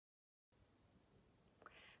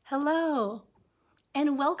Hello,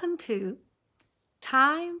 and welcome to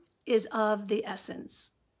Time is of the Essence.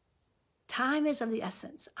 Time is of the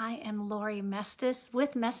Essence. I am Lori Mestis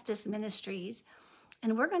with Mestis Ministries,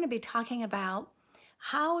 and we're going to be talking about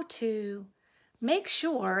how to make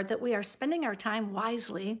sure that we are spending our time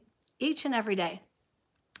wisely each and every day.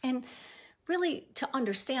 And really to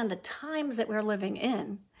understand the times that we're living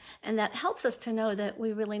in. And that helps us to know that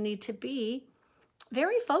we really need to be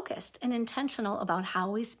very focused and intentional about how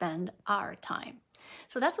we spend our time.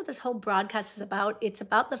 So that's what this whole broadcast is about. It's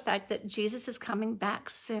about the fact that Jesus is coming back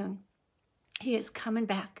soon. He is coming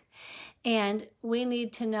back. And we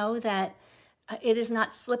need to know that it is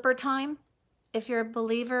not slipper time. If you're a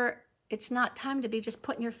believer, it's not time to be just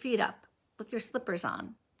putting your feet up with your slippers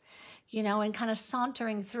on, and kind of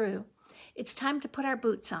sauntering through. It's time to put our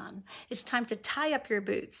boots on. It's time to tie up your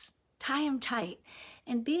boots, tie them tight,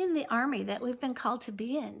 and be in the army that we've been called to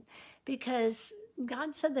be in, because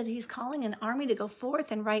God said that he's calling an army to go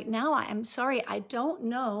forth. And right now, I'm sorry, I don't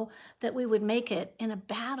know that we would make it in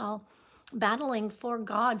a battling for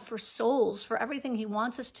God, for souls, for everything he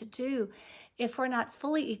wants us to do, if we're not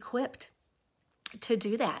fully equipped to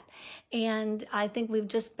do that. And I think we've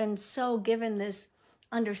just been so given this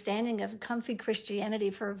understanding of comfy Christianity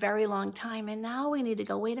for a very long time. And now we need to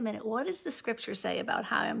go, wait a minute, what does the scripture say about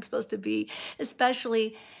how I'm supposed to be,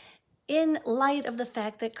 especially in light of the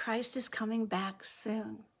fact that Christ is coming back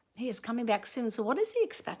soon. He is coming back soon. So what is he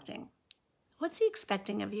expecting? What's he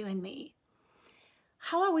expecting of you and me?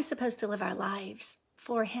 How are we supposed to live our lives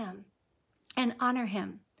for him and honor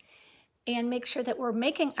him and make sure that we're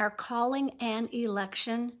making our calling and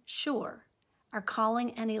election sure? Our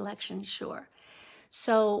calling and election sure.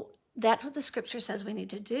 So that's what the scripture says we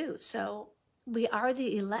need to do. So we are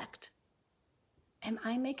the elect. Am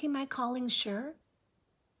I making my calling sure?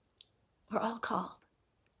 We're all called.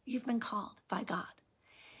 You've been called by God.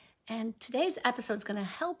 And today's episode is going to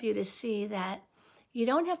help you to see that you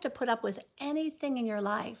don't have to put up with anything in your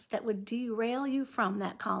life that would derail you from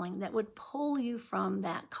that calling, that would pull you from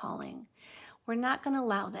that calling. We're not going to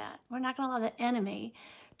allow that. We're not going to allow the enemy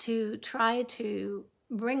to try to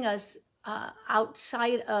bring us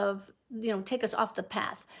outside of, take us off the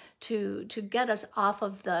path, to get us off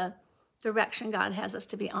of the direction God has us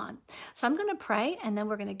to be on. So I'm going to pray, and then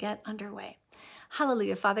we're going to get underway.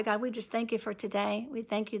 Hallelujah. Father God, we just thank you for today. We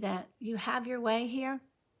thank you that you have your way here.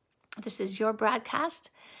 This is your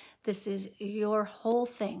broadcast. This is your whole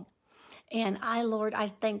thing. And Lord, I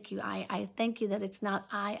thank you. I thank you that it's not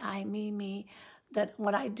I, me, that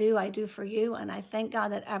what I do for you. And I thank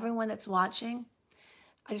God that everyone that's watching,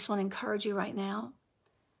 I just want to encourage you right now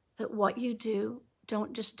that what you do,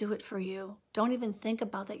 don't just do it for you. Don't even think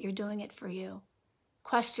about that you're doing it for you.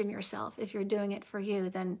 Question yourself. If you're doing it for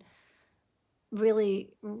you, then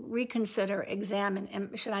really reconsider, examine,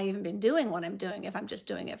 and should I even be doing what I'm doing if I'm just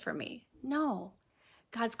doing it for me? No.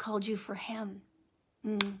 God's called you for him.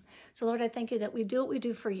 So Lord, I thank you that we do what we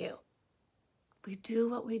do for you. We do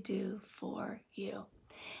what we do for you.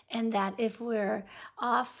 And that if we're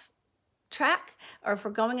off track or if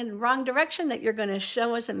we're going in the wrong direction, that you're going to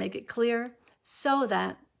show us and make it clear so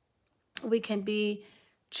that we can be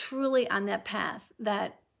truly on that path,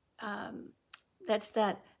 that that's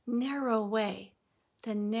that narrow way,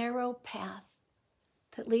 the narrow path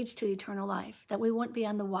that leads to eternal life, that we won't be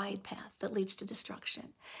on the wide path that leads to destruction.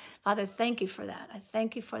 Father, thank you for that. I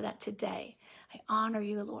thank you for that today. I honor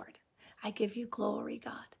you, Lord. I give you glory,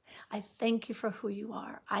 God. I thank you for who you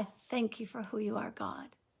are. I thank you for who you are, God.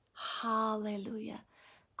 Hallelujah.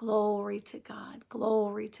 Glory to God.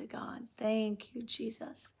 Glory to God. Thank you,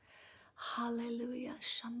 Jesus. Hallelujah.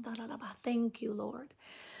 Thank you, Lord.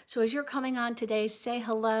 So as you're coming on today, say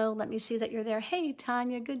hello. Let me see that you're there. Hey,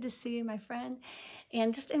 Tanya, good to see you, my friend.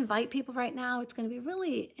 And just invite people right now. It's going to be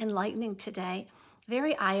really enlightening today.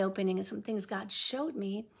 Very eye-opening, and some things God showed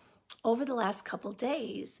me over the last couple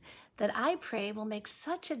days that I pray will make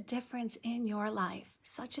such a difference in your life,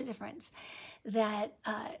 such a difference that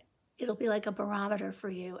it'll be like a barometer for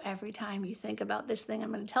you every time you think about this thing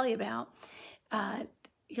I'm going to tell you about.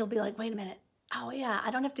 You'll be like, wait a minute. Oh, yeah, I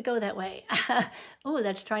don't have to go that way. Oh,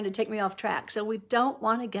 that's trying to take me off track. So we don't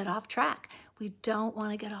want to get off track. We don't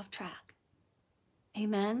want to get off track.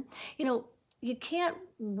 Amen. You can't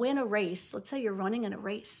win a race. Let's say you're running in a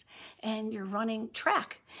race and you're running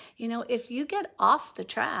track. If you get off the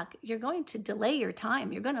track, you're going to delay your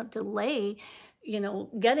time. You're going to delay,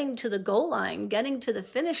 getting to the goal line, getting to the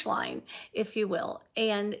finish line, if you will.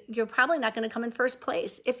 And you're probably not going to come in first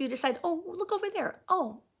place if you decide, oh, look over there.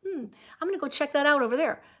 Oh, I'm going to go check that out over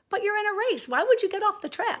there. But you're in a race. Why would you get off the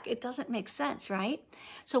track? It doesn't make sense, right?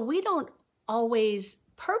 So we don't always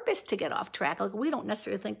purpose to get off track. Like, we don't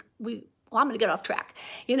necessarily think I'm going to get off track.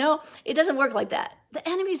 You know, it doesn't work like that. The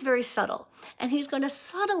enemy is very subtle, and he's going to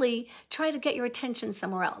subtly try to get your attention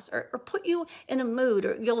somewhere else, or put you in a mood,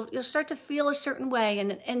 or you'll start to feel a certain way.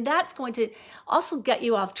 And that's going to also get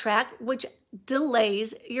you off track, which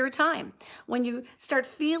delays your time. When you start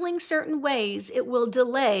feeling certain ways, it will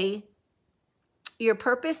delay your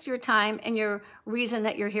purpose, your time, and your reason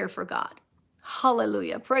that you're here for God.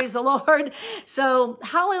 Hallelujah. Praise the Lord. So,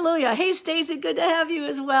 hallelujah. Hey, Stacy, good to have you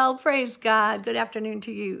as well. Praise God. Good afternoon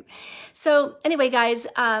to you. So anyway, guys,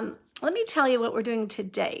 let me tell you what we're doing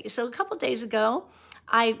today. So a couple days ago,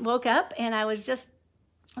 I woke up and I was just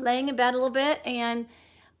laying in bed a little bit, and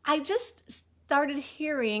I just started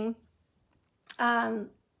hearing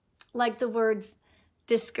like the words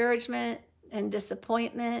discouragement and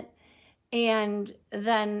disappointment, and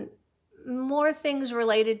then more things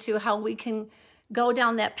related to how we can go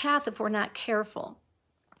down that path if we're not careful.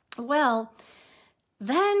 Well,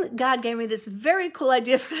 then God gave me this very cool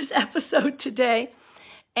idea for this episode today.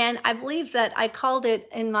 And I believe that I called it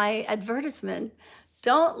in my advertisement,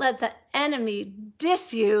 "Don't let the enemy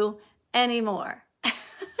diss you anymore."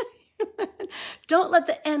 Don't let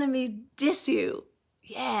the enemy diss you.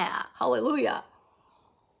 Yeah, hallelujah.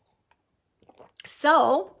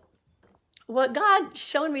 So what God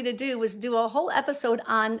showed me to do was do a whole episode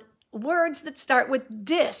on words that start with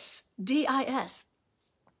dis, D-I-S.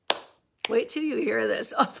 Wait till you hear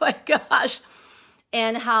this. Oh my gosh.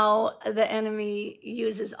 And how the enemy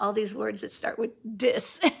uses all these words that start with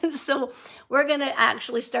dis. So we're going to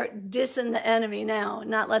actually start dissing the enemy now,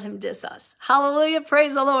 not let him diss us. Hallelujah.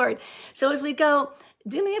 Praise the Lord. So as we go,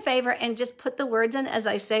 do me a favor and just put the words in as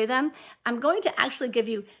I say them. I'm going to actually give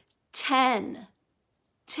you 10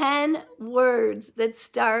 words that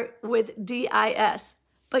start with D-I-S.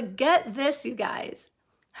 But get this, you guys.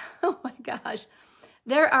 Oh my gosh.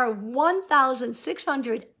 There are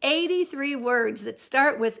 1,683 words that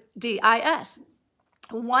start with D-I-S.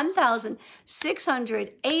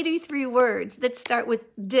 1,683 words that start with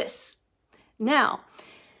dis. Now,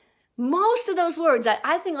 most of those words,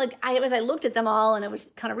 I think, like, as I looked at them all and I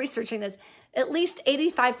was kind of researching this, at least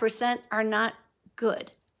 85% are not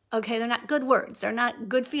good. Okay, they're not good words. They're not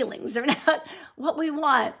good feelings. They're not what we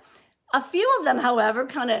want. A few of them, however,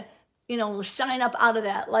 kind of, shine up out of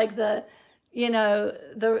that, like the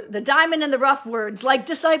diamond in the rough words, like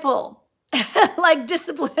disciple, like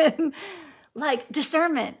discipline, like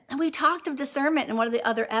discernment. And we talked of discernment in one of the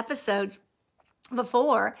other episodes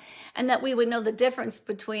before, and that we would know the difference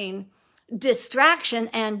between distraction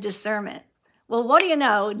and discernment. Well, what do you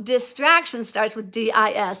know? Distraction starts with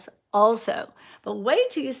D-I-S also. But wait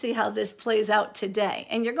till you see how this plays out today.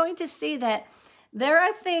 And you're going to see that there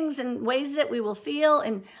are things and ways that we will feel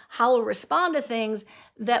and how we'll respond to things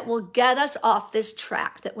that will get us off this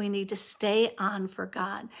track that we need to stay on for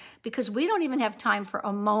God. Because we don't even have time for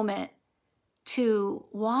a moment to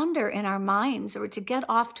wander in our minds or to get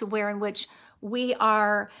off to where in which we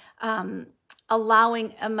are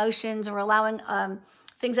allowing emotions or allowing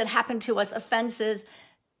things that happen to us, offenses,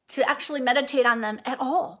 to actually meditate on them at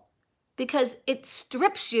all. Because it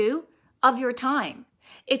strips you of your time.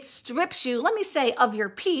 It strips you, let me say, of your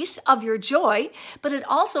peace, of your joy, but it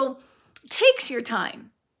also takes your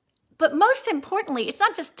time. But most importantly, it's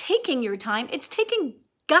not just taking your time, it's taking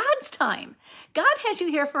God's time. God has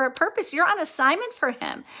you here for a purpose. You're on assignment for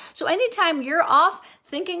him. So anytime you're off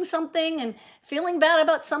thinking something and feeling bad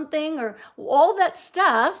about something or all that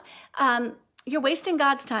stuff, you're wasting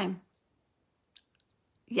God's time.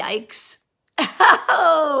 Yikes.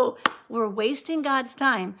 Oh, we're wasting God's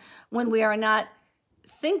time when we are not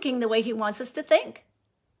thinking the way he wants us to think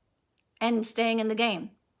and staying in the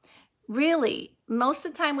game. Really, most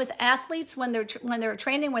of the time with athletes, when they're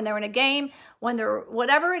training, when they're in a game, when they're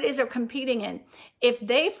whatever it is they're competing in, if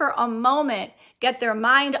they for a moment get their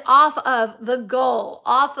mind off of the goal,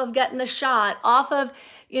 off of getting the shot, off of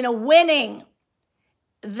winning,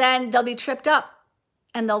 then they'll be tripped up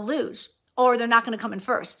and they'll lose, or they're not going to come in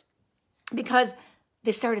first. Because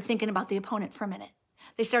they started thinking about the opponent for a minute.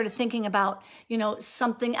 They started thinking about,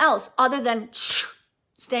 something else other than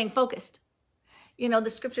staying focused. The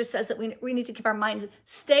scripture says that we need to keep our minds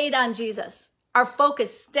stayed on Jesus. Our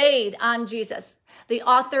focus stayed on Jesus, the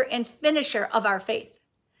author and finisher of our faith.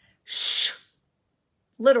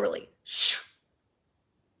 Literally.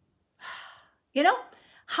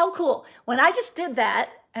 How cool. When I just did that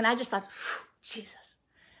and I just thought, Jesus,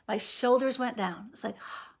 my shoulders went down. It's like,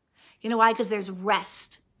 you know why? Because there's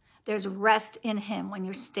rest. There's rest in him when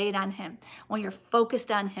you're stayed on him, when you're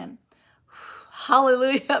focused on him.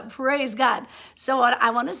 Hallelujah. Praise God. So what I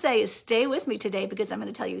want to say is stay with me today because I'm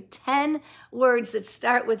going to tell you 10 words that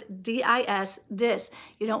start with D-I-S, dis.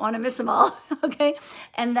 You don't want to miss them all, okay?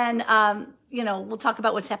 And then, we'll talk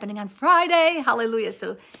about what's happening on Friday. Hallelujah.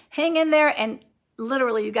 So hang in there and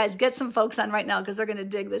literally, you guys get some folks on right now because they're going to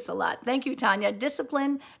dig this a lot. Thank you, Tanya.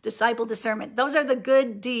 Discipline, disciple, discernment. Those are the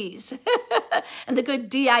good D's and the good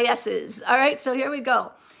D-I-S's. All right, so here we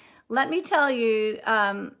go. Let me tell you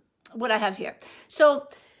what I have here. So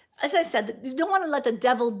as I said, you don't want to let the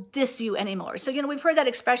devil diss you anymore. So, we've heard that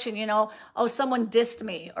expression, oh, someone dissed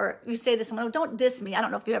me. Or you say to someone, oh, don't diss me. I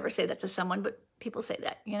don't know if you ever say that to someone, but people say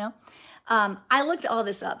that, I looked all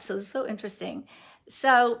this up, so it's so interesting.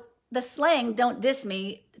 So the slang, don't diss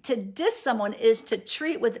me, to diss someone is to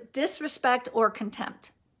treat with disrespect or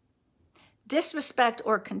contempt. Disrespect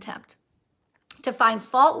or contempt. To find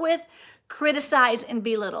fault with, criticize, and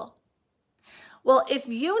belittle. Well, if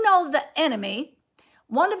you know the enemy,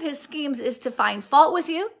 one of his schemes is to find fault with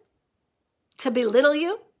you, to belittle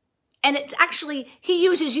you, and it's actually, he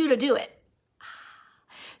uses you to do it.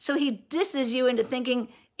 So he disses you into thinking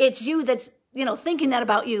it's you that's thinking that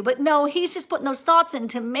about you. But no, he's just putting those thoughts in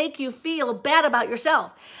to make you feel bad about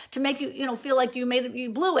yourself, to make you, feel like you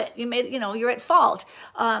blew it. You're at fault.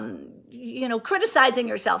 Criticizing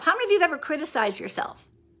yourself. How many of you have ever criticized yourself?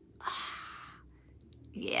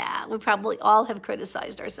 Yeah, we probably all have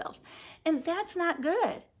criticized ourselves. And that's not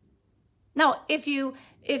good. Now, if you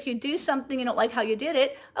do something you don't like how you did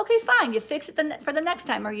it, okay, fine. You fix it for the next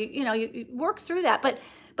time, or you work through that. But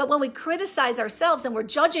when we criticize ourselves and we're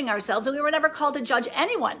judging ourselves, and we were never called to judge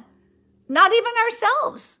anyone, not even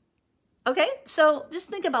ourselves. Okay, so just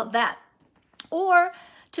think about that. Or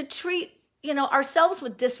to treat ourselves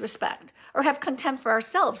with disrespect, or have contempt for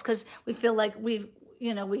ourselves because we feel like we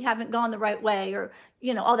haven't gone the right way, or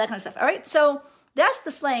all that kind of stuff. All right, so that's the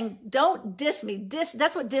slang. Don't diss me.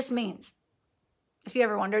 That's what diss means. If you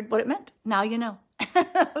ever wondered what it meant, now you know.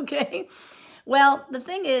 Okay. Well, the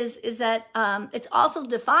thing is that it's also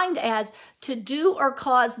defined as to do or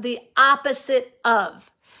cause the opposite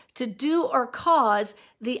of. To do or cause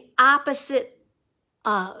the opposite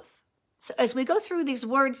of. So as we go through these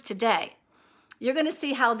words today, you're going to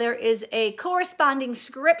see how there is a corresponding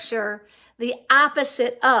scripture, the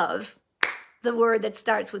opposite of the word that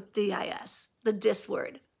starts with D-I-S, the dis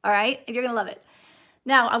word. All right? And you're going to love it.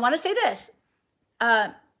 Now, I want to say this.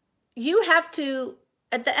 You have to,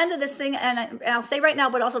 at the end of this thing, and I'll say right now,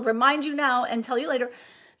 but also remind you now and tell you later,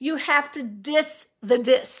 you have to diss the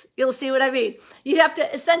diss. You'll see what I mean. You have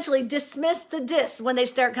to essentially dismiss the diss when they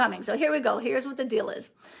start coming. So here we go. Here's what the deal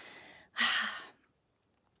is.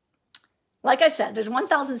 Like I said, there's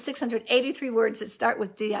 1,683 words that start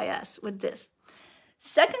with D-I-S, with this.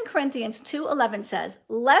 2 Corinthians 2:11 says,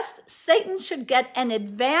 lest Satan should get an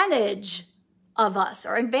advantage of us,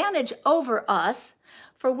 or advantage over us,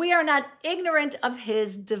 for we are not ignorant of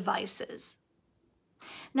his devices.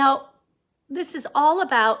 Now, this is all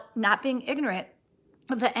about not being ignorant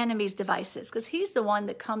of the enemy's devices, because he's the one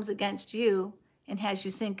that comes against you and has you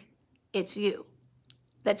think it's you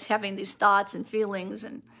that's having these thoughts and feelings,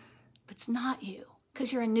 but it's not you,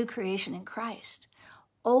 because you're a new creation in Christ.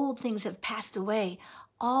 Old things have passed away.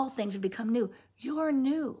 All things have become new. You're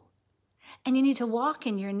new. And you need to walk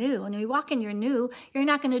in your new. And when you walk in your new, you're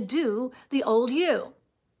not going to do the old you.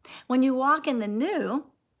 When you walk in the new,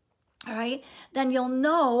 all right, then you'll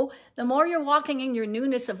know, the more you're walking in your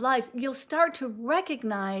newness of life, you'll start to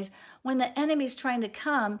recognize when the enemy's trying to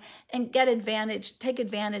come and get advantage, take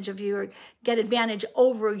advantage of you, or get advantage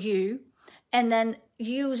over you, and then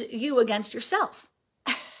use you against yourself.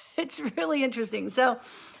 It's really interesting. So,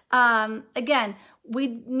 again,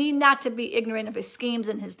 we need not to be ignorant of his schemes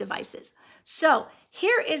and his devices. So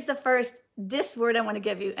here is the first dis word I want to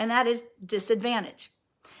give you, and that is disadvantage.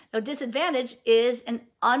 Now, disadvantage is an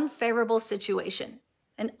unfavorable situation,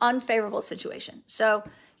 an unfavorable situation. So,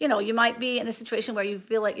 you might be in a situation where you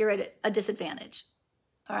feel like you're at a disadvantage,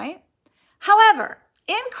 all right? However,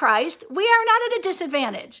 in Christ, we are not at a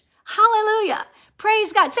disadvantage. Hallelujah.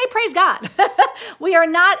 Praise God. Say praise God. We are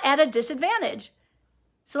not at a disadvantage.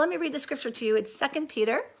 So let me read the scripture to you. It's 2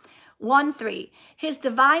 Peter 1:3. His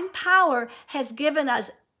divine power has given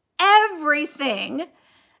us everything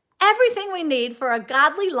we need for a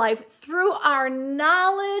godly life through our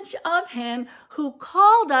knowledge of him who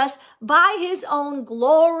called us by his own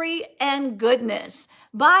glory and goodness.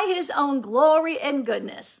 By his own glory and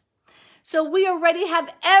goodness. So we already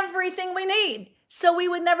have everything we need. So we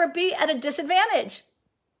would never be at a disadvantage.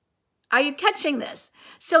 Are you catching this?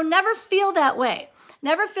 So never feel that way.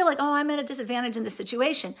 Never feel like, oh, I'm at a disadvantage in this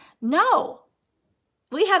situation. No,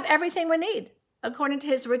 we have everything we need. according to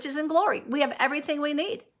his riches and glory. We have everything we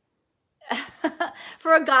need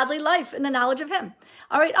for a godly life in the knowledge of him.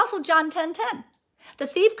 All right, also John 10:10. The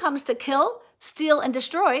thief comes to kill, steal, and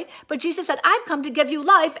destroy, but Jesus said, I've come to give you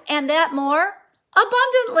life and that more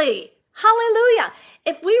abundantly. Hallelujah.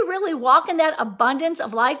 If we really walk in that abundance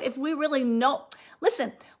of life, if we really know,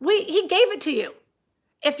 listen, he gave it to you.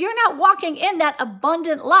 If you're not walking in that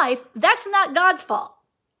abundant life, that's not God's fault.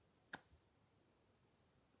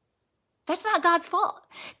 That's not God's fault.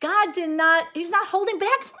 God he's not holding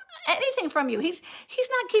back anything from you. He's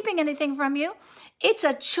not keeping anything from you. It's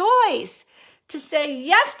a choice to say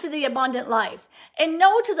yes to the abundant life and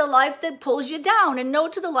no to the life that pulls you down and no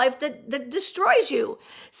to the life that destroys you.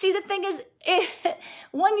 See, the thing is,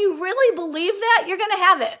 when you really believe that, you're going to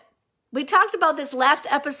have it. We talked about this last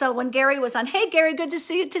episode when Gary was on. Hey, Gary, good to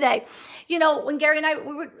see you today. You know, when Gary and I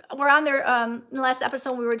were on there in the last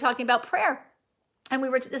episode, we were talking about prayer. And we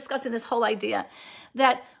were discussing this whole idea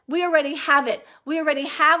that we already have it. We already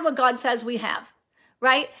have what God says we have,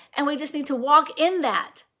 right? And we just need to walk in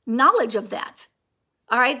that knowledge of that.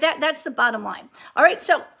 All right, that's the bottom line. All right,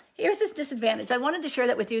 so here's this disadvantage. I wanted to share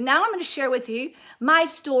that with you. Now I'm going to share with you my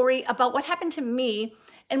story about what happened to me.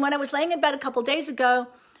 And when I was laying in bed a couple days ago,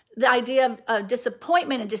 the idea of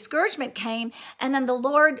disappointment and discouragement came. And then the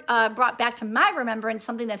Lord brought back to my remembrance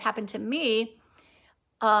something that happened to me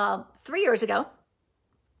 3 years ago.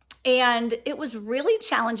 And it was really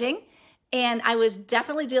challenging. And I was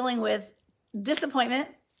definitely dealing with disappointment.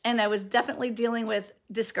 And I was definitely dealing with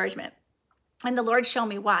discouragement. And the Lord showed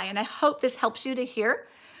me why. And I hope this helps you to hear.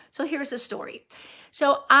 So here's the story.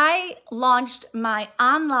 So I launched my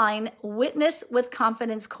online Witness with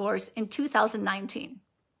Confidence course in 2019.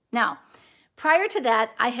 Now, prior to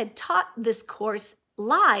that, I had taught this course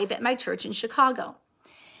live at my church in Chicago.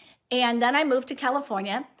 And then I moved to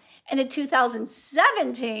California. And in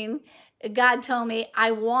 2017, God told me,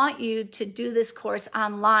 I want you to do this course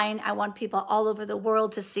online. I want people all over the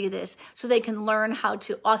world to see this so they can learn how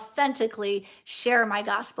to authentically share my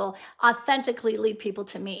gospel, authentically lead people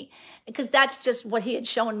to me. Because that's just what he had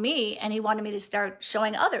shown me. And he wanted me to start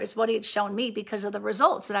showing others what he had shown me because of the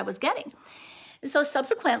results that I was getting. So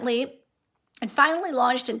subsequently, it finally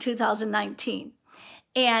launched in 2019.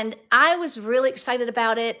 And I was really excited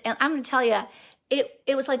about it. And I'm going to tell you,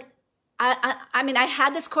 it was like, I mean, I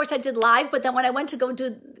had this course I did live, but then when I went to go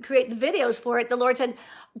create the videos for it, the Lord said,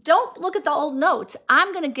 don't look at the old notes.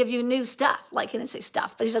 I'm going to give you new stuff. Like, he didn't say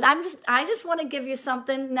stuff, but he said, I just want to give you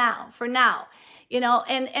something now, for now, you know?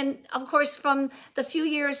 And of course, from the few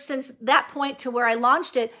years since that point to where I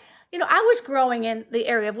launched it, you know, I was growing in the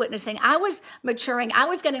area of witnessing. I was maturing. I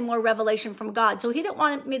was getting more revelation from God. So he didn't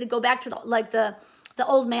want me to go back to the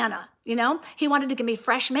old manna, you know? He wanted to give me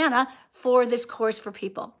fresh manna for this course for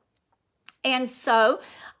people. And so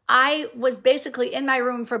I was basically in my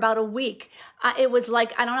room for about a week. It was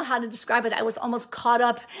like, I don't know how to describe it. I was almost caught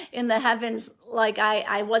up in the heavens. Like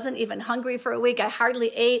I wasn't even hungry for a week. I hardly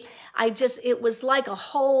ate. It was like a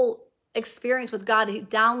whole experience with God. He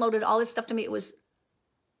downloaded all this stuff to me. It was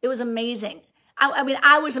amazing. I mean,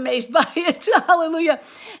 I was amazed by it. Hallelujah.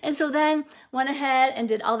 And so then went ahead and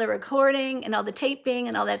did all the recording and all the taping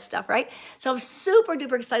and all that stuff, right? So I was super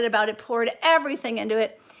duper excited about it, poured everything into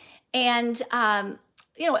it. And,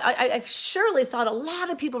 you know, I surely thought a lot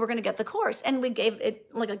of people were going to get the course, and we gave it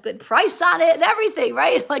like a good price on it and everything,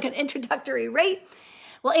 right? Like an introductory rate.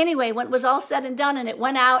 Well, anyway, when it was all said and done and it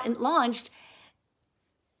went out and launched,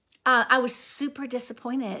 I was super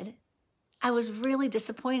disappointed. I was really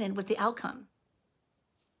disappointed with the outcome.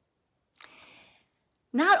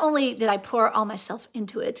 Not only did I pour all myself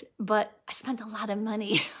into it, but I spent a lot of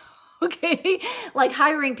money. Okay, like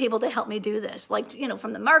hiring people to help me do this, like, you know,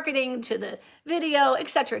 from the marketing to the video, et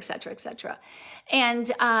cetera, et cetera, et cetera.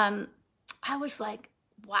 And I was like,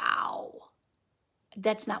 wow,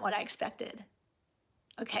 that's not what I expected.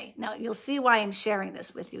 Okay, now you'll see why I'm sharing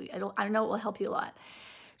this with you. I know it will help you a lot.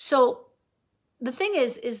 So the thing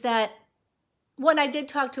is that when I did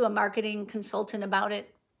talk to a marketing consultant about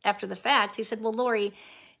it after the fact, he said, well, Lori,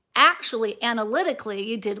 actually, analytically,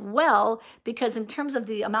 you did well because in terms of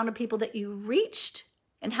the amount of people that you reached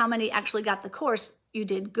and how many actually got the course, you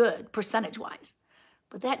did good percentage-wise.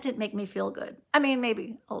 But that didn't make me feel good. I mean,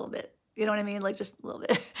 maybe a little bit. You know what I mean? Like just a little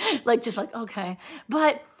bit. like, okay.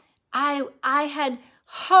 But I had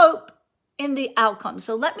hope in the outcome.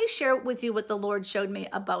 So let me share with you what the Lord showed me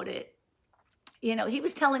about it. You know, he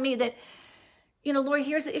was telling me that, you know, Lord,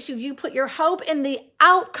 here's the issue. You put your hope in the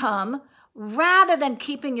outcome rather than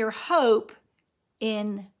keeping your hope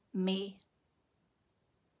in me.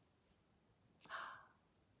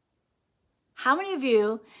 How many of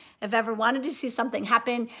you have ever wanted to see something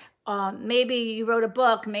happen Maybe you wrote a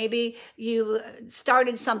book, maybe you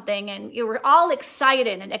started something and you were all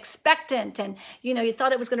excited and expectant and, you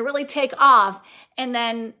thought it was going to really take off. And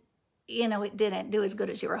then, it didn't do as good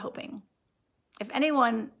as you were hoping. If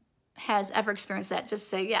anyone has ever experienced that, just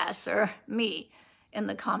say yes or me in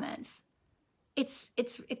the comments.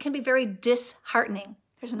 It can be very disheartening.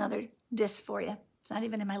 There's another dis for you. It's not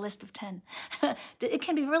even in my list of 10. It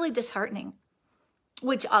can be really disheartening,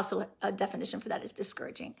 which also a definition for that is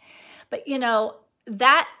discouraging. But,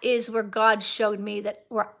 that is where God showed me that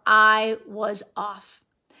where I was off,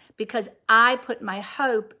 because I put my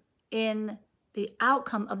hope in the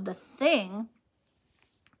outcome of the thing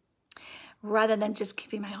rather than just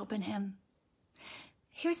keeping my hope in him.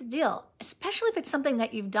 Here's the deal, especially if it's something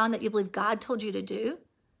that you've done that you believe God told you to do,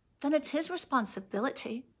 then it's his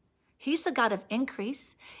responsibility. He's the God of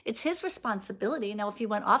increase. It's his responsibility. Now, if you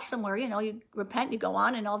went off somewhere, you repent, you go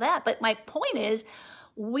on and all that. But my point is,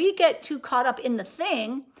 we get too caught up in the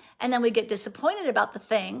thing, and then we get disappointed about the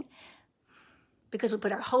thing because we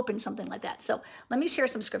put our hope in something like that. So let me share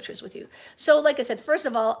some scriptures with you. So like I said, first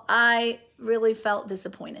of all, I really felt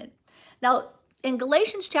disappointed. Now, in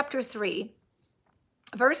Galatians chapter 3,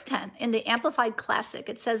 verse 10, in the Amplified Classic,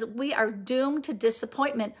 it says, we are doomed to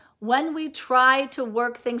disappointment when we try to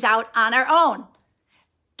work things out on our own.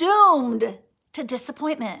 Doomed to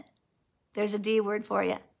disappointment. There's a D word for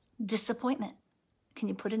you. Disappointment. Can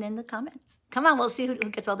you put it in the comments? Come on, we'll see who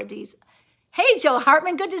gets all the D's. Hey, Joe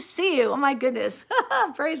Hartman, good to see you. Oh, my goodness.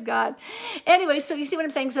 Praise God. Anyway, so you see what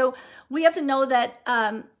I'm saying? So we have to know that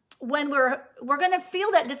when we're going to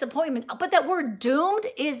feel that disappointment, but that we're doomed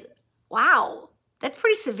is, wow, that's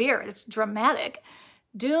pretty severe. It's dramatic.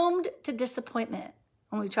 Doomed to disappointment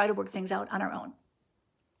when we try to work things out on our own.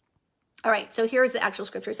 All right, so here's the actual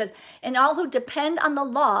scripture. It says, and all who depend on the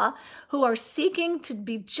law, who are seeking to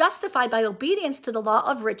be justified by obedience to the law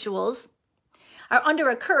of rituals, are under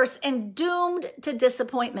a curse and doomed to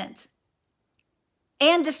disappointment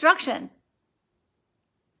and destruction.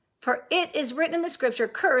 For it is written in the scripture,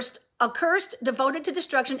 accursed, devoted to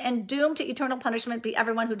destruction, and doomed to eternal punishment be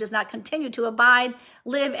everyone who does not continue to abide,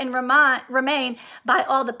 live, and remain by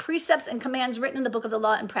all the precepts and commands written in the book of the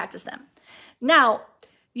law and practice them. Now,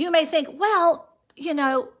 you may think, well,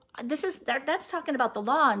 that's talking about the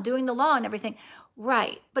law and doing the law and everything.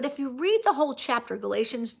 Right. But if you read the whole chapter,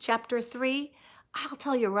 Galatians chapter 3, I'll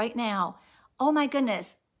tell you right now, oh my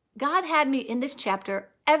goodness, God had me in this chapter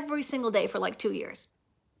every single day for like 2 years.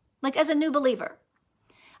 Like as a new believer.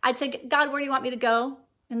 I'd say, God, where do you want me to go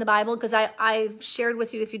in the Bible? Because I've shared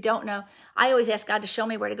with you, if you don't know, I always ask God to show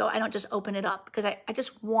me where to go. I don't just open it up because I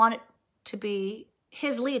just want it to be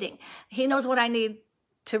his leading. He knows what I need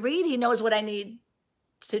to read. He knows what I need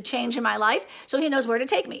to change in my life. So he knows where to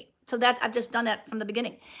take me. So I've just done that from the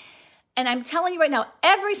beginning. And I'm telling you right now,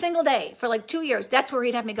 every single day for like 2 years, that's where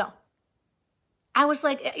he'd have me go. I was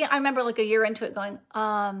like, I remember like a year into it going,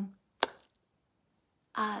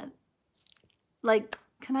 like,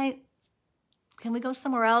 can we go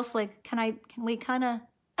somewhere else? Like, can we kind of,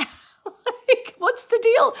 like, what's the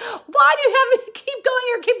deal? Why do you have me keep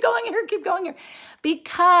going here?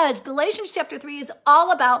 Because Galatians chapter 3 is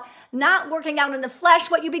all about not working out in the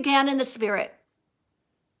flesh what you began in the spirit.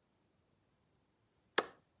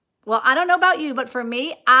 Well, I don't know about you, but for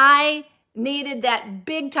me, I needed that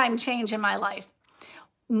big time change in my life.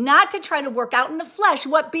 Not to try to work out in the flesh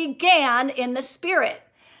what began in the spirit.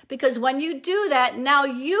 Because when you do that, now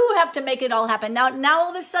you have to make it all happen. Now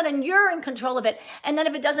all of a sudden, you're in control of it. And then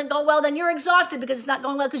if it doesn't go well, then you're exhausted because it's not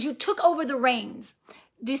going well because you took over the reins.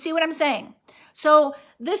 Do you see what I'm saying? So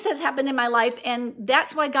this has happened in my life, and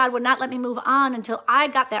that's why God would not let me move on until I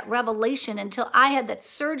got that revelation, until I had that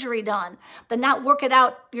surgery done, the not work it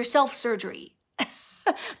out yourself surgery.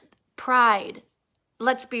 Pride.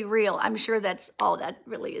 Let's be real. I'm sure that's all that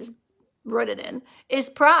really is rooted in, is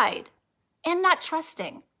pride and not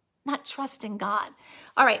trusting God.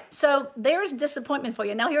 All right, so there's disappointment for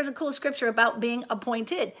you. Now here's a cool scripture about being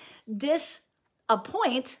appointed.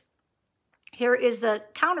 Disappoint, here is the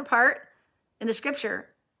counterpart in the scripture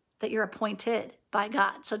that you're appointed by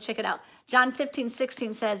God. So check it out. John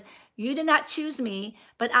 15:16 says, you did not choose me,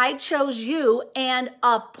 but I chose you and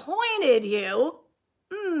appointed you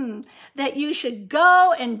that you should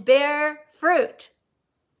go and bear fruit,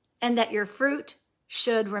 and that your fruit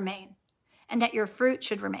should remain.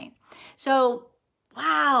 So,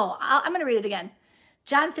 wow, I'm going to read it again.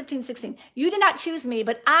 John 15:16. You did not choose me,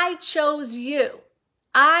 but I chose you.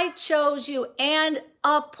 I chose you and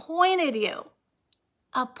appointed you.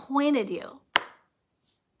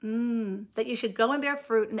 That you should go and bear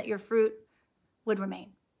fruit and that your fruit would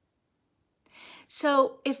remain.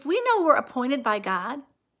 So if we know we're appointed by God,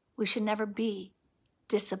 We should never be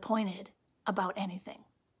disappointed about anything.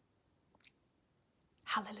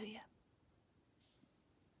 Hallelujah.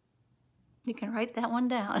 You can write that one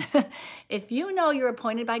down. If you know you're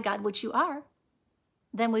appointed by God, which you are,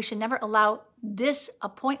 then we should never allow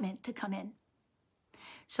disappointment to come in.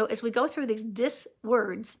 So as we go through these dis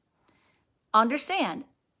words, understand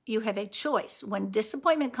you have a choice. When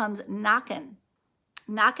disappointment comes knocking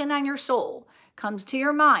on your soul, comes to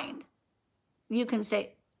your mind, you can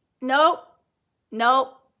say, no,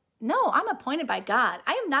 I'm appointed by God.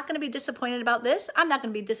 I am not going to be disappointed about this. I'm not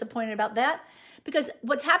going to be disappointed about that. Because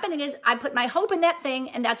what's happening is I put my hope in that thing,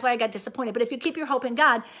 and that's why I got disappointed. But if you keep your hope in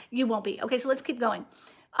God, you won't be. Okay, so let's keep going.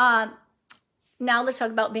 Now let's talk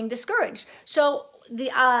about being discouraged. So the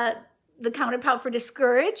counterpart for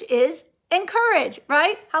discourage is encourage,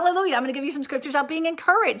 right? Hallelujah. I'm going to give you some scriptures about being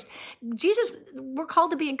encouraged. Jesus, we're called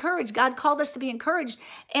to be encouraged. God called us to be encouraged,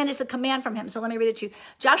 and it's a command from him. So let me read it to you.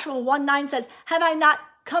 Joshua 1:9 says, have I not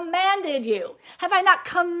commanded you? Have I not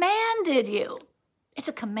commanded you? It's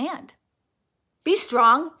a command. Be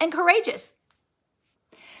strong and courageous.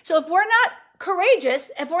 So if we're not courageous,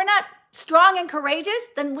 if we're not strong and courageous,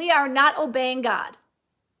 then we are not obeying God.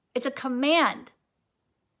 It's a command.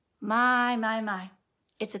 My.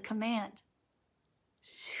 It's a command.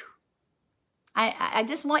 I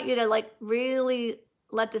just want you to really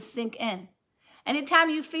let this sink in. Anytime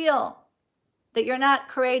you feel that you're not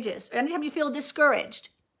courageous, or anytime you feel discouraged,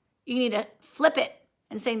 you need to flip it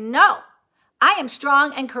and say, no, I am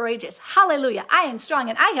strong and courageous. Hallelujah. I am strong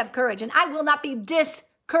and I have courage, and I will not be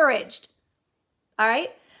discouraged. All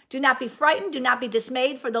right? Do not be frightened. Do not be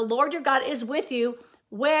dismayed, for the Lord your God is with you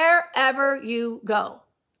wherever you go.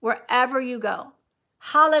 Wherever you go.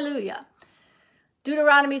 Hallelujah.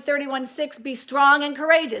 Deuteronomy 31:6, be strong and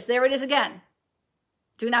courageous. There it is again.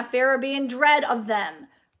 Do not fear or be in dread of them,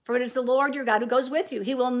 for it is the Lord your God who goes with you.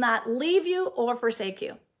 He will not leave you or forsake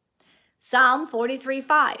you. Psalm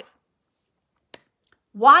 43:5.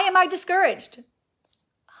 Why am I discouraged?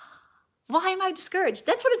 Why am I discouraged?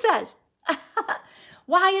 That's what it says.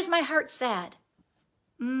 Why is my heart sad?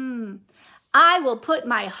 I will put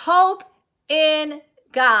my hope in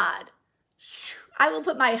God. I will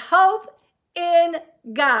put my hope in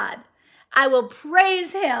God. I will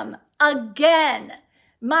praise him again,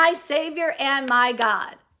 my Savior and my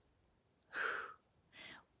God.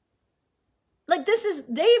 This is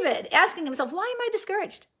David asking himself, why am I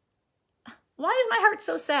discouraged? Why is my heart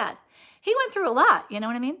so sad? He went through a lot, you know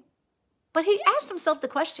what I mean? But he asked himself the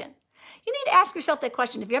question. You need to ask yourself that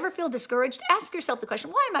question. If you ever feel discouraged, ask yourself the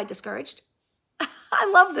question, why am I discouraged? I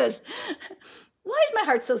love this. Why is my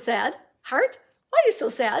heart so sad? Heart, why are you so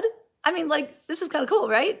sad? I mean, this is kind of cool,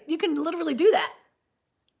 right? You can literally do that.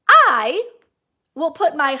 I will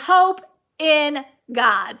put my hope in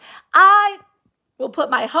God. I will put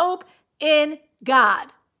my hope in God.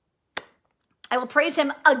 I will praise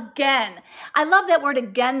him again. I love that word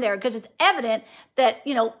again there, because it's evident that,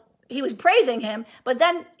 he was praising him, but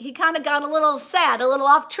then he kind of got a little sad, a little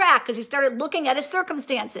off track, because he started looking at his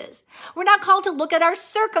circumstances. We're not called to look at our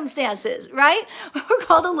circumstances, right? We're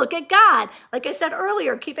called to look at God. Like I said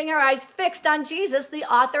earlier, keeping our eyes fixed on Jesus, the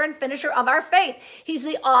author and finisher of our faith. He's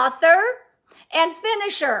the author and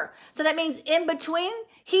finisher. So that means in between,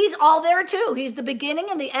 he's all there too. He's the beginning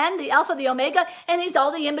and the end, the Alpha, the Omega, and he's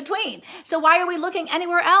all the in between. So why are we looking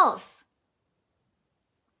anywhere else?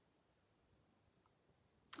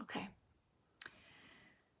 Okay.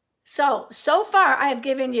 So far I have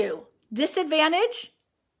given you disadvantage,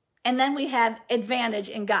 and then we have advantage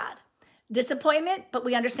in God. Disappointment, but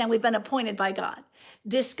we understand we've been appointed by God.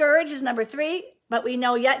 Discouraged is number 3, but we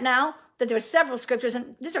know yet now that there are several scriptures,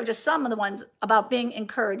 and these are just some of the ones about being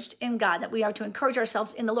encouraged in God, that we are to encourage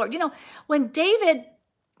ourselves in the Lord. When David,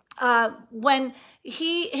 when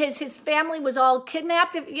his family was all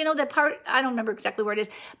kidnapped, that part, I don't remember exactly where it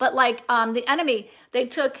is, but the enemy, they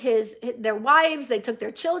took their wives, they took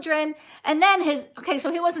their children, and then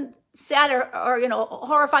so he wasn't sad or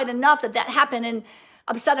horrified enough that happened and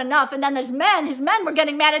upset enough. And then his men were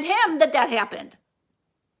getting mad at him that happened,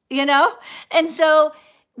 And so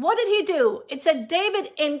what did he do? It said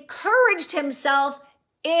David encouraged himself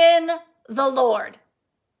in the Lord.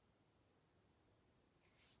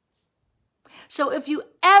 So if you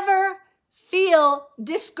ever feel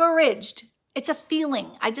discouraged, it's a feeling.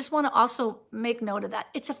 I just want to also make note of that.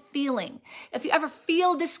 It's a feeling. If you ever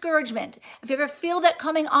feel discouragement, if you ever feel that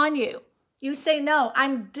coming on you, you say, no,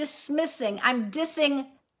 I'm dissing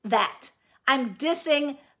that. I'm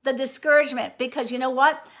dissing the discouragement, because you know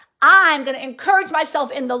what? I'm going to encourage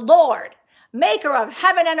myself in the Lord. maker of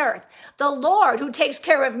heaven and earth, the Lord who takes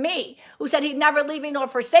care of me, who said he'd never leave me nor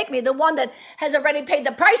forsake me, the one that has already paid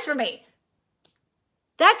the price for me.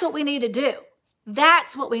 That's what we need to do.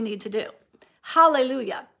 That's what we need to do.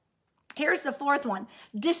 Hallelujah. Here's the fourth one,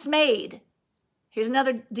 dismayed. Here's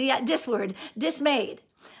another dis word, dismayed.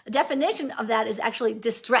 A definition of that is actually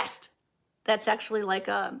distressed. That's actually like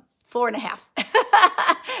a 4.5.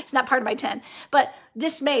 It's not part of my 10, but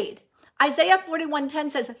dismayed. Isaiah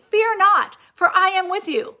 41:10 says, fear not, for I am with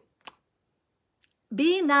you.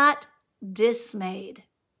 Be not dismayed.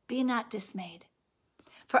 Be not dismayed.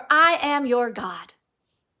 For I am your God.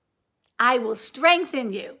 I will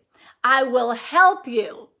strengthen you. I will help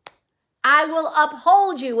you. I will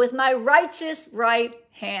uphold you with my righteous right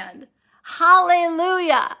hand.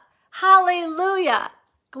 Hallelujah. Hallelujah.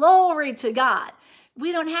 Glory to God.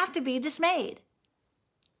 We don't have to be dismayed.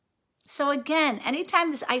 So again,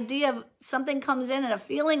 anytime this idea of something comes in and a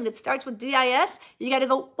feeling that starts with DIS, you got to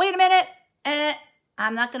go, wait a minute.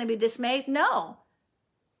 I'm not going to be dismayed. No.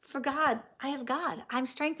 For God, I have God. I'm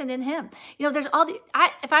strengthened in him. You know, there's all the,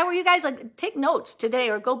 if I were you guys, like take notes today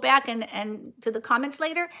or go back and to the comments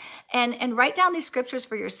later and write down these scriptures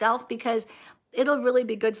for yourself, because it'll really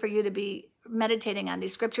be good for you to be meditating on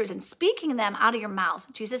these scriptures and speaking them out of your mouth.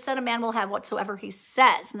 Jesus said a man will have whatsoever he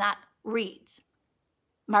says, not reads.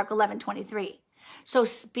 Mark 11:23. So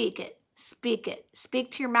speak it, speak it.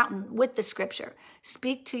 Speak to your mountain with the scripture.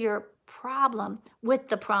 Speak to your problem with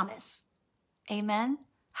the promise. Amen.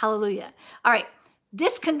 Hallelujah. All right.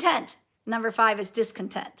 Discontent. Number 5 is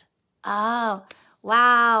discontent. Oh,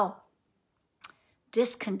 wow.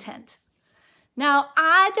 Discontent. Now,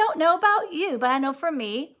 I don't know about you, but I know for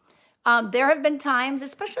me, there have been times,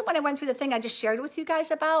 especially when I went through the thing I just shared with you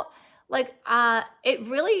guys about, like, it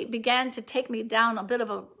really began to take me down a bit of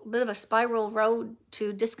a spiral road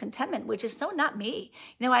to discontentment, which is so not me.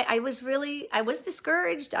 You know, I was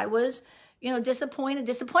discouraged. I was, you know, disappointed.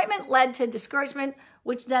 Disappointment led to discouragement,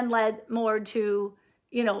 which then led more to,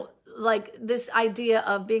 you know, like this idea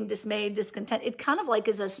of being dismayed, discontent. It kind of like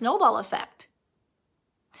is a snowball effect.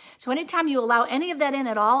 So anytime you allow any of that in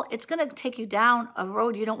at all, it's going to take you down a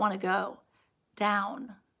road you don't want to go.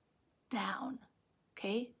 Down, down,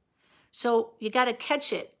 okay? So you got to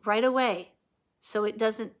catch it right away so it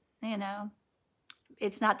doesn't, you know,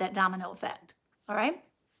 it's not that domino effect, all right?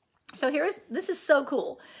 So this is so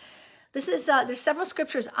cool. This is, there's several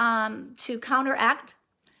scriptures to counteract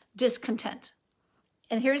discontent.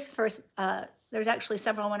 And here's the first, there's actually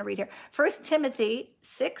several I want to read here. 1 Timothy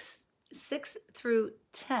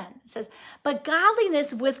 6:6-10 says, but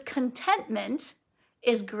godliness with contentment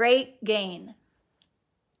is great gain.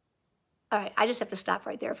 All right, I just have to stop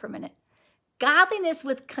right there for a minute. Godliness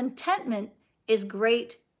with contentment is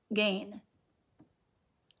great gain.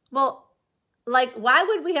 Well, like, why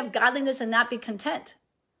would we have godliness and not be content?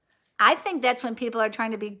 I think that's when people are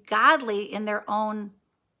trying to be godly in their own,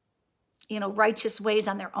 you know, righteous ways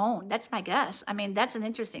on their own. That's my guess. I mean, that's an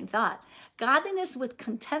interesting thought. Godliness with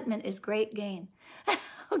contentment is great gain.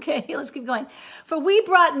 Okay, let's keep going. For we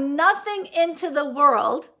brought nothing into the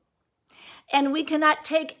world, and we cannot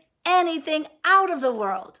take anything out of the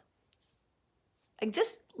world. Like,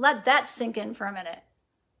 just let that sink in for a minute.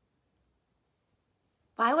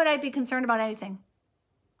 Why would I be concerned about anything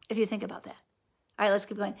if you think about that? All right, let's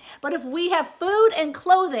keep going. But if we have food and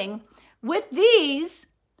clothing, with these,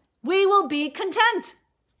 we will be content.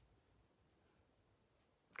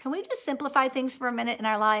 Can we just simplify things for a minute in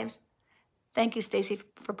our lives? Thank you, Stacy,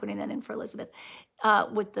 for putting that in for Elizabeth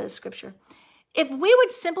with the scripture. If we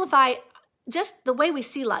would simplify just the way we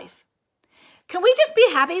see life, can we just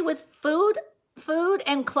be happy with food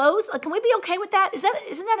and clothes? Like, can we be okay with that?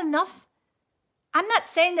 Isn't that enough? I'm not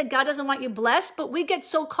saying that God doesn't want you blessed, but we get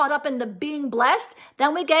so caught up in the being blessed,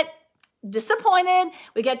 then we get disappointed,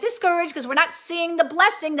 we get discouraged because we're not seeing the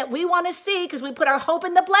blessing that we want to see because we put our hope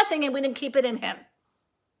in the blessing and we didn't keep it in him.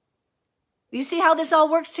 You see how this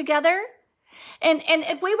all works together? And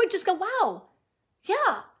if we would just go, wow,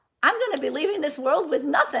 yeah, I'm going to be leaving this world with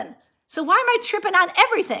nothing. So why am I tripping on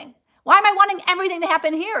everything? Why am I wanting everything to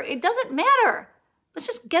happen here? It doesn't matter. Let's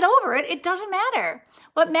just get over it. It doesn't matter.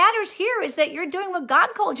 What matters here is that you're doing what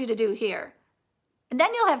God called you to do here. And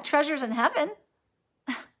then you'll have treasures in heaven.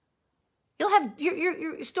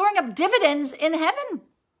 You're storing up dividends in heaven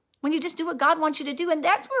when you just do what God wants you to do. And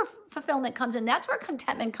that's where fulfillment comes in. That's where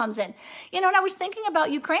contentment comes in. You know, and I was thinking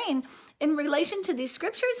about Ukraine in relation to these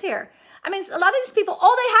scriptures here. I mean, a lot of these people,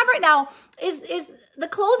 all they have right now is the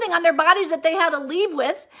clothing on their bodies that they had to leave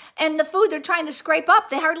with and the food they're trying to scrape up.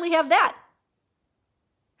 They hardly have that.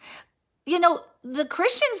 You know, the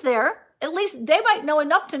Christians there, at least they might know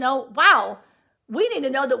enough to know, wow, We need to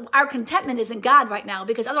know that our contentment is in God right now,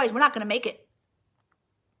 because otherwise we're not going to make it.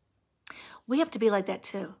 We have to be like that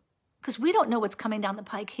too, because we don't know what's coming down the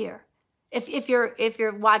pike here. If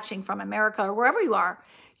you're watching from America or wherever you are,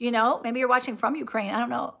 maybe you're watching from Ukraine, I don't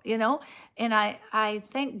know, and I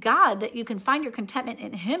thank God that you can find your contentment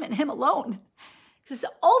in him and him alone. It's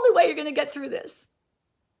the only way you're going to get through this.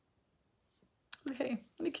 Okay,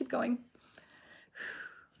 let me keep going.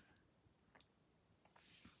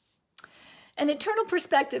 An eternal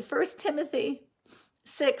perspective, 1 Timothy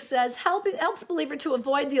 6 says, helps believer to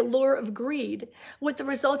avoid the allure of greed, with the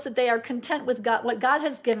results that they are content with God, what God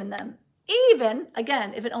has given them, even,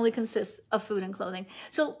 again, if it only consists of food and clothing.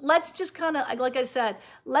 So let's just kind of, like I said,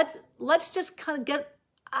 let's just kind of get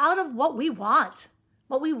out of what we want.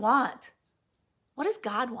 What we want. What does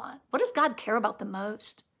God want? What does God care about the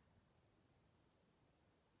most?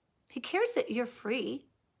 He cares that you're free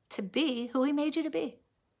to be who he made you to be.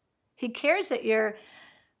 He cares that you're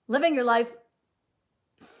living your life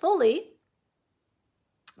fully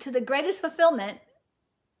to the greatest fulfillment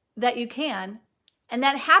that you can. And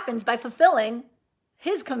that happens by fulfilling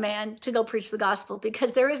his command to go preach the gospel,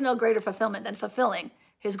 because there is no greater fulfillment than fulfilling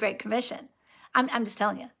his great commission. I'm just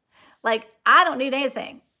telling you, like, I don't need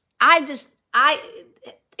anything. I'm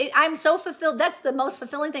so fulfilled. That's the most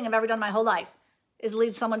fulfilling thing I've ever done my whole life, is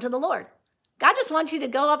lead someone to the Lord. God just wants you to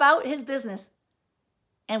go about his business.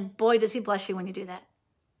 And boy, does he bless you when you do that.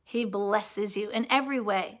 He blesses you in every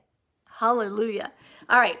way. Hallelujah.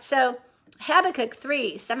 All right, so Habakkuk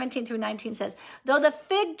 3:17-19 says, though the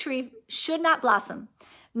fig tree should not blossom,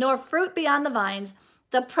 nor fruit be on the vines,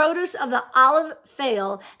 the produce of the olive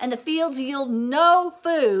fail, and the fields yield no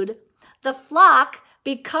food, the flock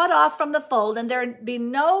be cut off from the fold, and there be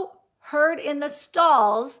no herd in the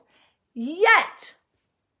stalls, yet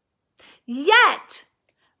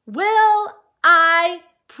will I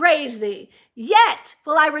praise thee. Yet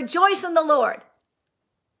will I rejoice in the Lord.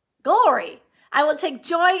 Glory. I will take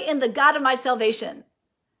joy in the God of my salvation.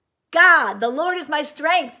 God, the Lord is my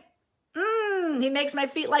strength. He makes my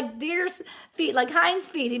feet like deer's feet, like hinds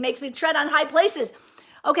feet. He makes me tread on high places.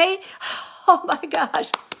 Okay? Oh my gosh.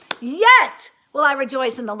 Yet will I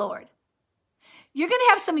rejoice in the Lord. You're going to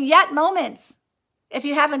have some yet moments. If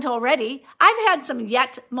you haven't already, I've had some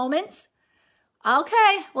yet moments.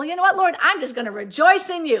 Okay, well, you know what, Lord? I'm just going to rejoice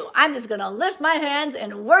in you. I'm just going to lift my hands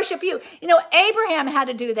and worship you. Abraham had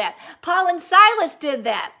to do that. Paul and Silas did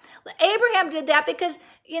that. Abraham did that because,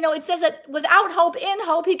 it says that without hope, in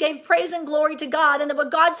hope, he gave praise and glory to God. And that what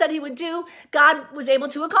God said he would do, God was able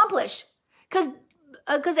to accomplish.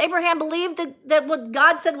 Because Abraham believed that what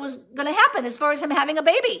God said was going to happen as far as him having a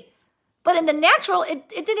baby. But in the natural, it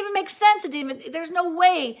didn't even make sense. There's no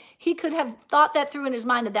way he could have thought that through in his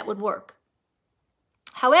mind that would work.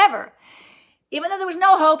 However, even though there was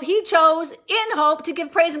no hope, he chose in hope to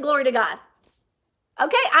give praise and glory to God.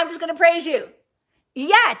 Okay, I'm just going to praise you.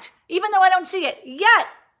 Yet, even though I don't see it, yet,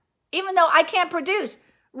 even though I can't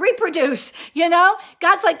reproduce,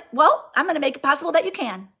 God's like, well, I'm going to make it possible that you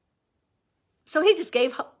can. So he just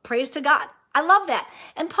gave praise to God. I love that.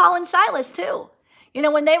 And Paul and Silas too.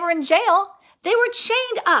 When they were in jail, they were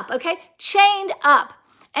chained up, okay? Chained up.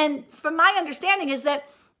 And from my understanding is that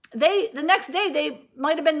the next day, they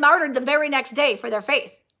might have been martyred the very next day for their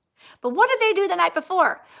faith. But what did they do the night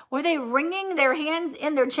before? Were they wringing their hands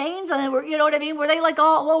in their chains? And they were, you know what I mean? Were they like,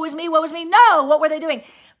 oh, woe is me, woe is me? No, what were they doing?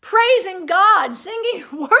 Praising God, singing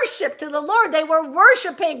worship to the Lord. They were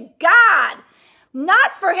worshiping God.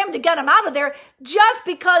 Not for him to get them out of there, just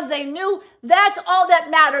because they knew that's all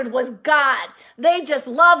that mattered was God. They just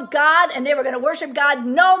loved God and they were going to worship God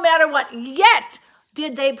no matter what. Yet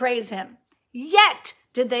did they praise him. Yet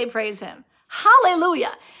did they praise him.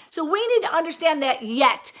 Hallelujah. So we need to understand that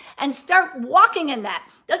yet and start walking in that.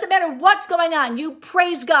 Doesn't matter what's going on. You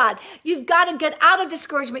praise God. You've got to get out of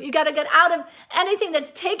discouragement. You got to get out of anything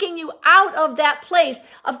that's taking you out of that place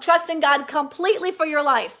of trusting God completely for your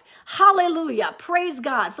life. Hallelujah. Praise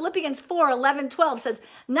God. Philippians 4:11-12 says,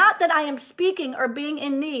 not that I am speaking or being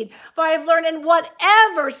in need, for I have learned in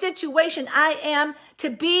whatever situation I am to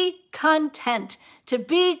be content. To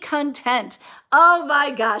be content. Oh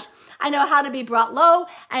my gosh. I know how to be brought low.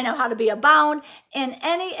 I know how to be abound. In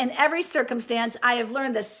any and every circumstance, I have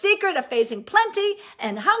learned the secret of facing plenty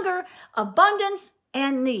and hunger, abundance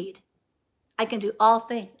and need. I can do all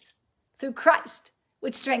things through Christ,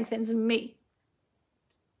 which strengthens me.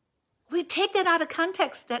 We take that out of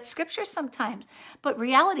context, that scripture sometimes. But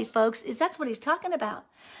reality, folks, is that's what he's talking about.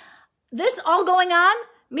 This all going on,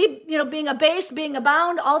 me, being abased, being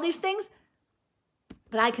abound, all these things,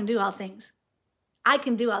 but I can do all things. I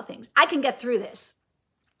can do all things. I can get through this.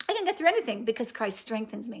 I can get through anything because Christ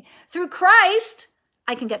strengthens me. Through Christ,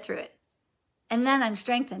 I can get through it. And then I'm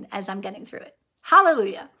strengthened as I'm getting through it.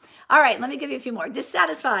 Hallelujah. All right, let me give you a few more.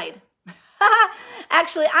 Dissatisfied.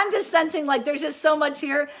 Actually, I'm just sensing like there's just so much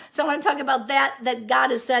here. So I want to talk about that God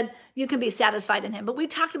has said you can be satisfied in him. But we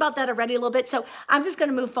talked about that already a little bit. So I'm just going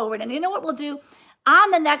to move forward. And you know what we'll do?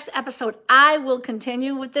 On the next episode, I will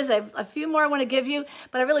continue with this. I have a few more I want to give you,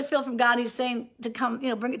 but I really feel from God, he's saying to come,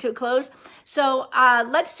 bring it to a close. So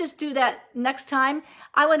let's just do that next time.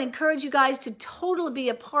 I would encourage you guys to totally be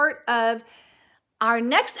a part of our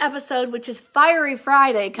next episode, which is Fiery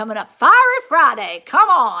Friday coming up. Fiery Friday, come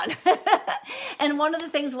on. And one of the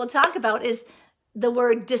things we'll talk about is the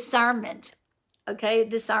word disarmament. Okay,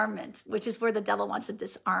 disarmament, which is where the devil wants to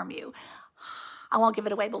disarm you. I won't give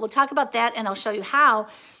it away, but we'll talk about that, and I'll show you how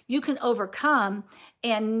you can overcome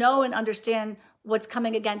and know and understand what's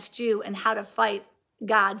coming against you and how to fight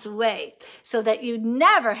God's way so that you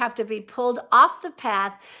never have to be pulled off the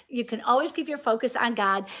path. You can always keep your focus on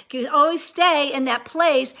God. You can always stay in that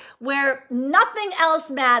place where nothing else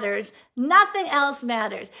matters. Nothing else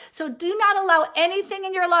matters. So do not allow anything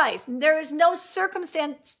in your life. There is no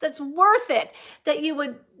circumstance that's worth it that you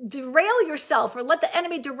would derail yourself or let the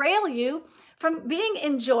enemy derail you from being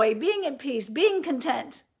in joy, being in peace, being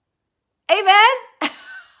content. Amen.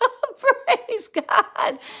 Praise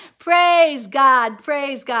God. Praise God.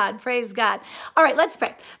 Praise God. Praise God. All right, let's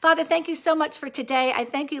pray. Father, thank you so much for today. I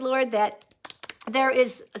thank you, Lord, that there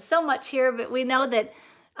is so much here, but we know that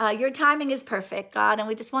your timing is perfect, God, and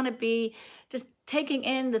we just want to be just taking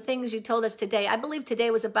in the things you told us today. I believe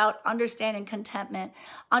today was about understanding contentment,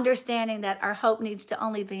 understanding that our hope needs to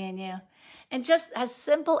only be in you. And just as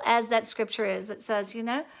simple as that scripture is, it says,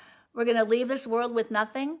 we're going to leave this world with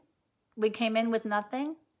nothing. We came in with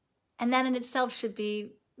nothing. And that in itself should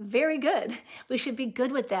be very good. We should be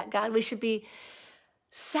good with that, God. We should be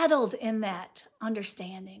settled in that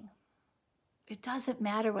understanding. It doesn't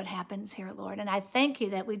matter what happens here, Lord. And I thank you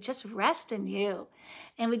that we just rest in you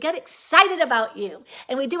and we get excited about you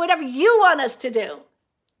and we do whatever you want us to do.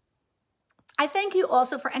 I thank you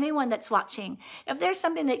also for anyone that's watching. If there's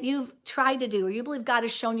something that you've tried to do or you believe God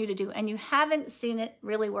has shown you to do and you haven't seen it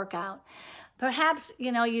really work out, perhaps,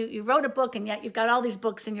 you wrote a book and yet you've got all these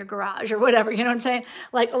books in your garage or whatever, you know what I'm saying?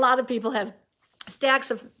 Like a lot of people have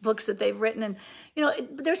stacks of books that they've written and,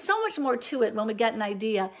 there's so much more to it when we get an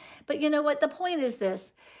idea. But you know what? The point is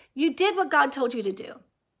this. You did what God told you to do.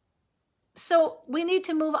 So we need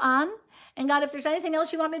to move on. And God, if there's anything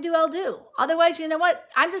else you want me to do, I'll do. Otherwise, you know what?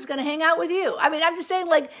 I'm just going to hang out with you. I mean, I'm just saying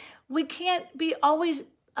like we can't be always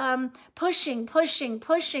pushing.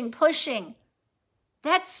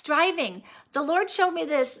 That's striving. The Lord showed me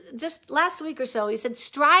this just last week or so. He said,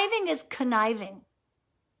 striving is conniving,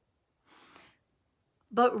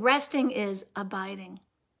 but resting is abiding.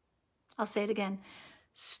 I'll say it again.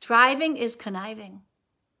 Striving is conniving,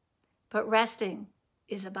 but resting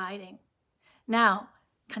is abiding. Now,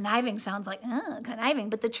 conniving sounds like, conniving,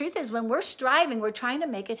 but the truth is when we're striving, we're trying to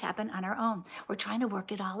make it happen on our own. We're trying to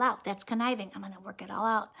work it all out. That's conniving. I'm going to work it all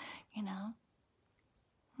out,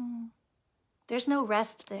 There's no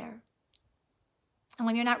rest there. And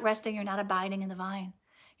when you're not resting, you're not abiding in the vine.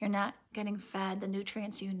 You're not getting fed the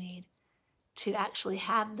nutrients you need to actually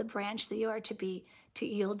have the branch that you are to be, to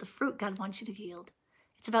yield the fruit God wants you to yield.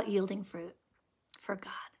 It's about yielding fruit for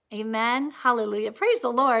God. Amen. Hallelujah. Praise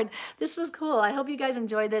the Lord. This was cool. I hope you guys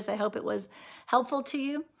enjoyed this. I hope it was helpful to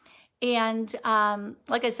you. And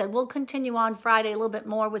like I said, we'll continue on Friday a little bit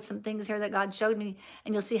more with some things here that God showed me.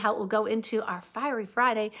 And you'll see how it will go into our Fiery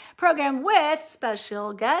Friday program with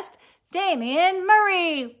special guest, Damian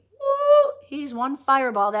Murray. Woo! He's one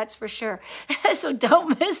fireball, that's for sure. So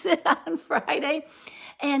don't miss it on Friday.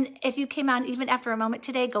 And if you came on even after a moment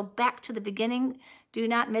today, go back to the beginning. Do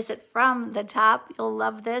not miss it from the top. You'll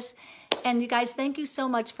love this. And you guys, thank you so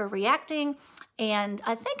much for reacting. And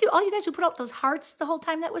thank you, all you guys who put up those hearts the whole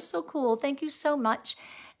time. That was so cool. Thank you so much.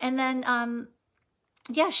 And then,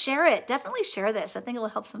 share it. Definitely share this. I think it will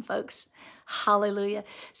help some folks. Hallelujah.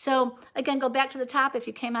 So again, go back to the top if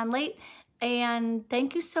you came on late. And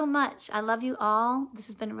thank you so much. I love you all. This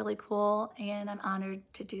has been really cool. And I'm honored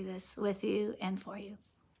to do this with you and for you.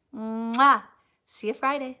 Mwah. See you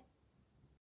Friday.